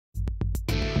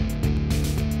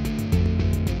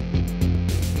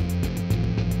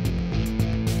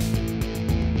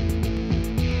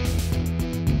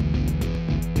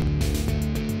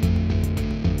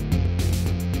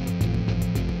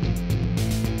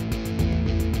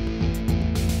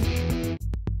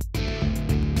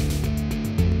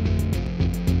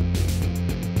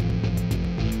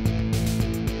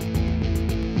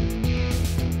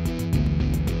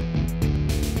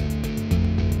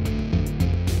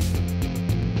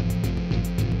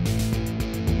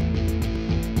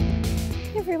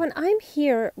everyone, I'm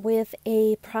here with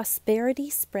a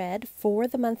prosperity spread for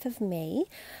the month of May.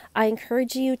 I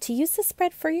encourage you to use the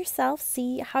spread for yourself,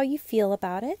 see how you feel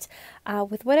about it.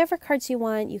 With whatever cards you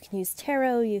want, you can use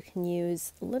tarot, you can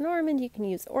use Lenormand, you can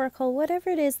use Oracle,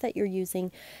 whatever it is that you're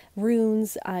using,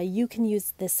 runes, you can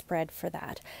use this spread for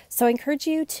that. So I encourage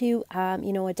you to,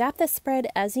 adapt this spread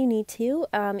as you need to.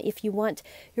 If you want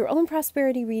your own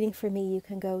prosperity reading for me, you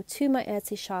can go to my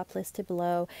Etsy shop listed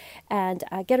below and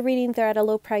get a reading there at a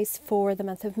low price for the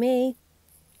month of May.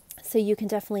 So you can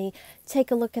definitely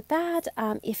take a look at that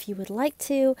if you would like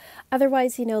to.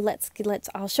 Otherwise,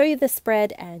 I'll show you the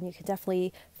spread and you can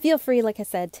definitely feel free, like I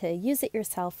said, to use it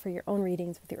yourself for your own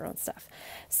readings with your own stuff.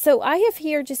 So I have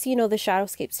here just, the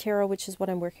Shadowscapes Tarot, which is what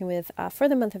I'm working with for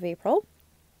the month of April.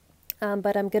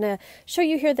 But I'm going to show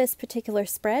you here this particular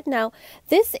spread. Now,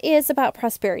 this is about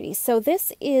prosperity. So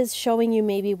this is showing you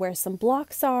maybe where some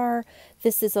blocks are.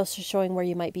 This is also showing where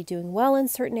you might be doing well in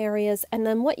certain areas, and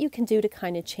then what you can do to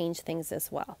kind of change things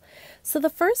as well. So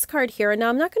the first card here, now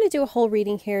I'm not going to do a whole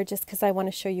reading here just because I want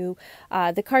to show you,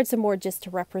 the cards are more just to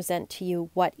represent to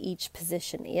you what each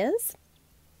position is.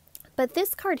 But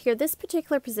this card here, this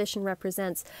particular position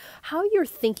represents how you're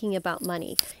thinking about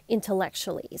money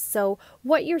intellectually. So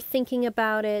what you're thinking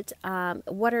about it,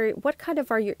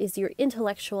 is your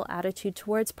intellectual attitude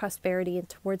towards prosperity and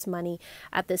towards money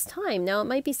at this time. Now it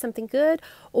might be something good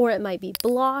or it might be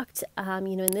blocked.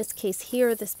 In this case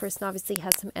here, this person obviously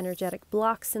has some energetic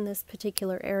blocks in this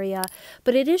particular area,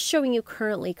 but it is showing you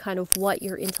currently kind of what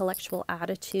your intellectual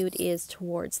attitude is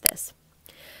towards this.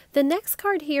 The next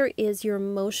card here is your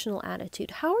emotional attitude.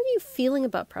 How are you feeling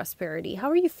about prosperity? How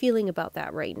are you feeling about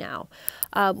that right now?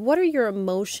 What are your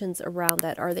emotions around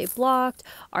that? Are they blocked?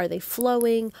 Are they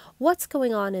flowing? What's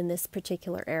going on in this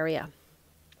particular area?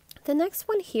 The next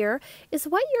one here is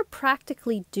what you're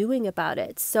practically doing about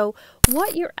it. So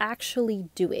what you're actually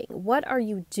doing. What are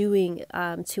you doing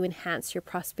to enhance your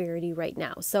prosperity right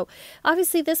now? So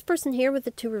obviously this person here with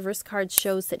the two reverse cards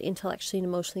shows that intellectually and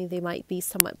emotionally they might be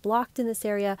somewhat blocked in this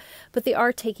area, but they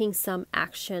are taking some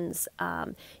actions,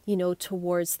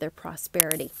 towards their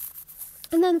prosperity.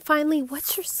 And then finally,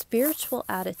 what's your spiritual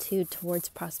attitude towards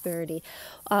prosperity?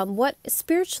 What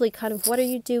are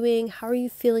you doing? How are you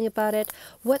feeling about it?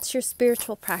 What's your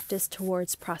spiritual practice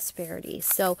towards prosperity?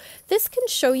 So this can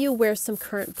show you where some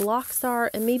current blocks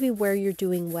are and maybe where you're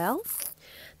doing well.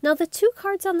 Now the two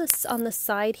cards on the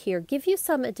side here give you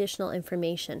some additional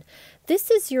information. This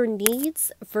is your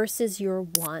needs versus your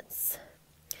wants.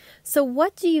 So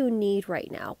what do you need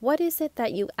right now? What is it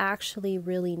that you actually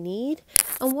really need?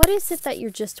 And what is it that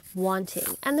you're just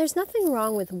wanting? And there's nothing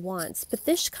wrong with wants, but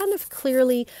this kind of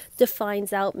clearly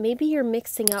defines out, maybe you're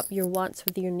mixing up your wants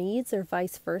with your needs or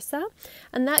vice versa.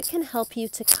 And that can help you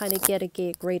to kind of get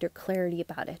a greater clarity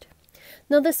about it.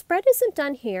 Now the spread isn't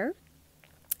done here.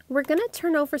 We're going to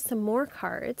turn over some more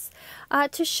cards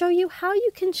to show you how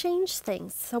you can change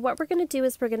things. So what we're going to do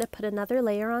is we're going to put another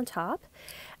layer on top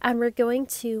and we're going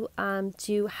to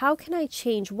do how can I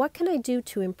change, what can I do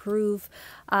to improve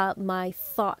my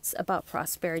thoughts about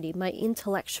prosperity, my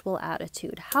intellectual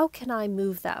attitude, how can I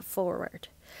move that forward?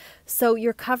 So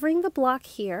you're covering the block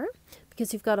here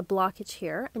because you've got a blockage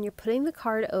here and you're putting the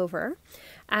card over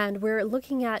and we're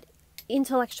looking at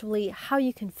intellectually how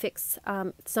you can fix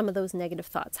some of those negative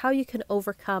thoughts, how you can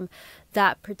overcome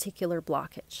that particular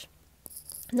blockage.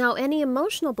 Now, any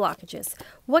emotional blockages,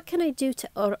 what can I do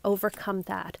to overcome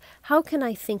that? How can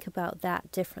I think about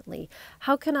that differently?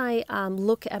 How can I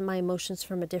look at my emotions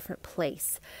from a different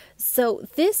place? So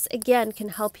this, again, can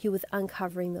help you with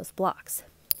uncovering those blocks.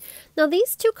 Now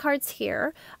these two cards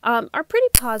here are pretty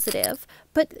positive,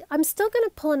 but I'm still going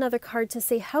to pull another card to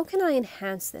say, how can I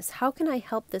enhance this? How can I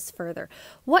help this further?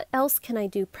 What else can I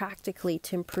do practically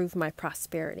to improve my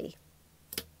prosperity?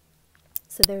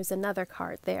 So there's another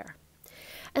card there.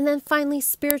 And then finally,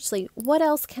 spiritually, what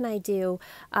else can I do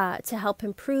to help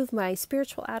improve my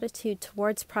spiritual attitude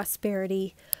towards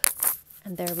prosperity?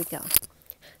 And there we go.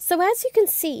 So as you can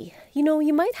see,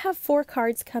 you might have 4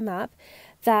 cards come up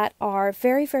that are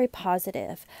very, very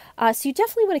positive. So you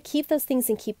definitely want to keep those things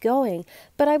and keep going.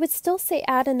 But I would still say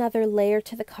add another layer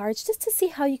to the cards just to see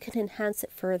how you can enhance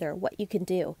it further, what you can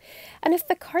do. And if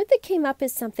the card that came up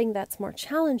is something that's more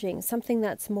challenging, something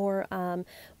that's more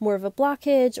of a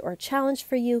blockage or a challenge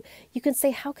for you, you can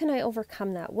say, how can I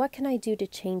overcome that? What can I do to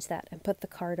change that? And put the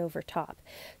card over top.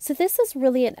 So this is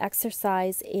really an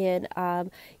exercise in,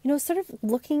 sort of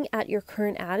looking at your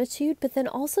current attitude, but then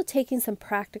also taking some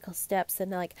practical steps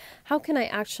and like, how can I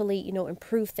actually,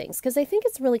 improve things? Because I think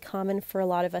it's really common for a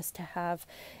lot of us to have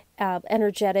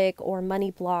energetic or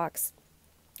money blocks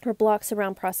or blocks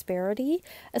around prosperity.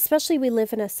 Especially, we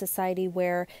live in a society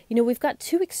where, we've got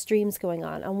two extremes going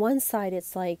on. On one side,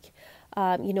 it's like,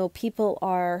 people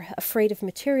are afraid of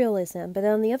materialism, but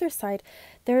on the other side,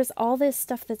 there's all this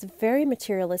stuff that's very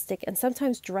materialistic and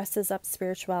sometimes dresses up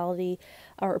spirituality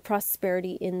or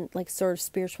prosperity in like sort of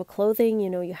spiritual clothing.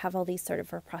 You have all these sort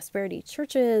of prosperity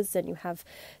churches, and you have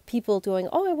people doing,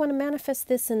 oh, I want to manifest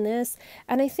this and this.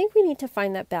 And I think we need to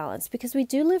find that balance, because we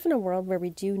do live in a world where we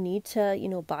do need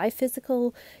to, buy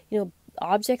physical,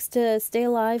 objects to stay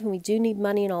alive, and we do need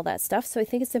money and all that stuff. So I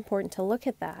think it's important to look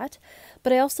at that.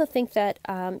 But I also think that,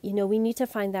 we need to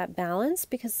find that balance,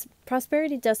 because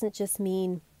prosperity doesn't just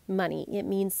mean money. It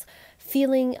means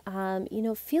feeling,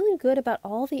 feeling good about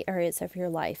all the areas of your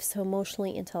life. So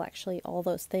emotionally, intellectually, all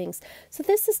those things. So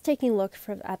this is taking a look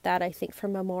at that, I think,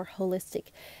 from a more holistic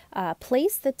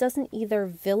place that doesn't either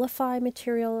vilify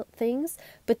material things,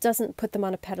 but doesn't put them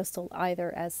on a pedestal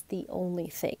either as the only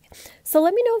thing. So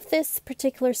let me know if this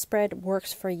particular spread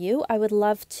works for you. I would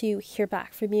love to hear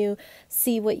back from you,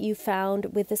 see what you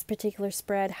found with this particular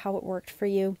spread, how it worked for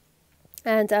you.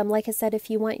 And like I said,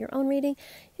 if you want your own reading,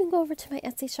 you can go over to my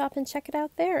Etsy shop and check it out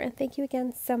there. And thank you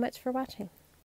again so much for watching.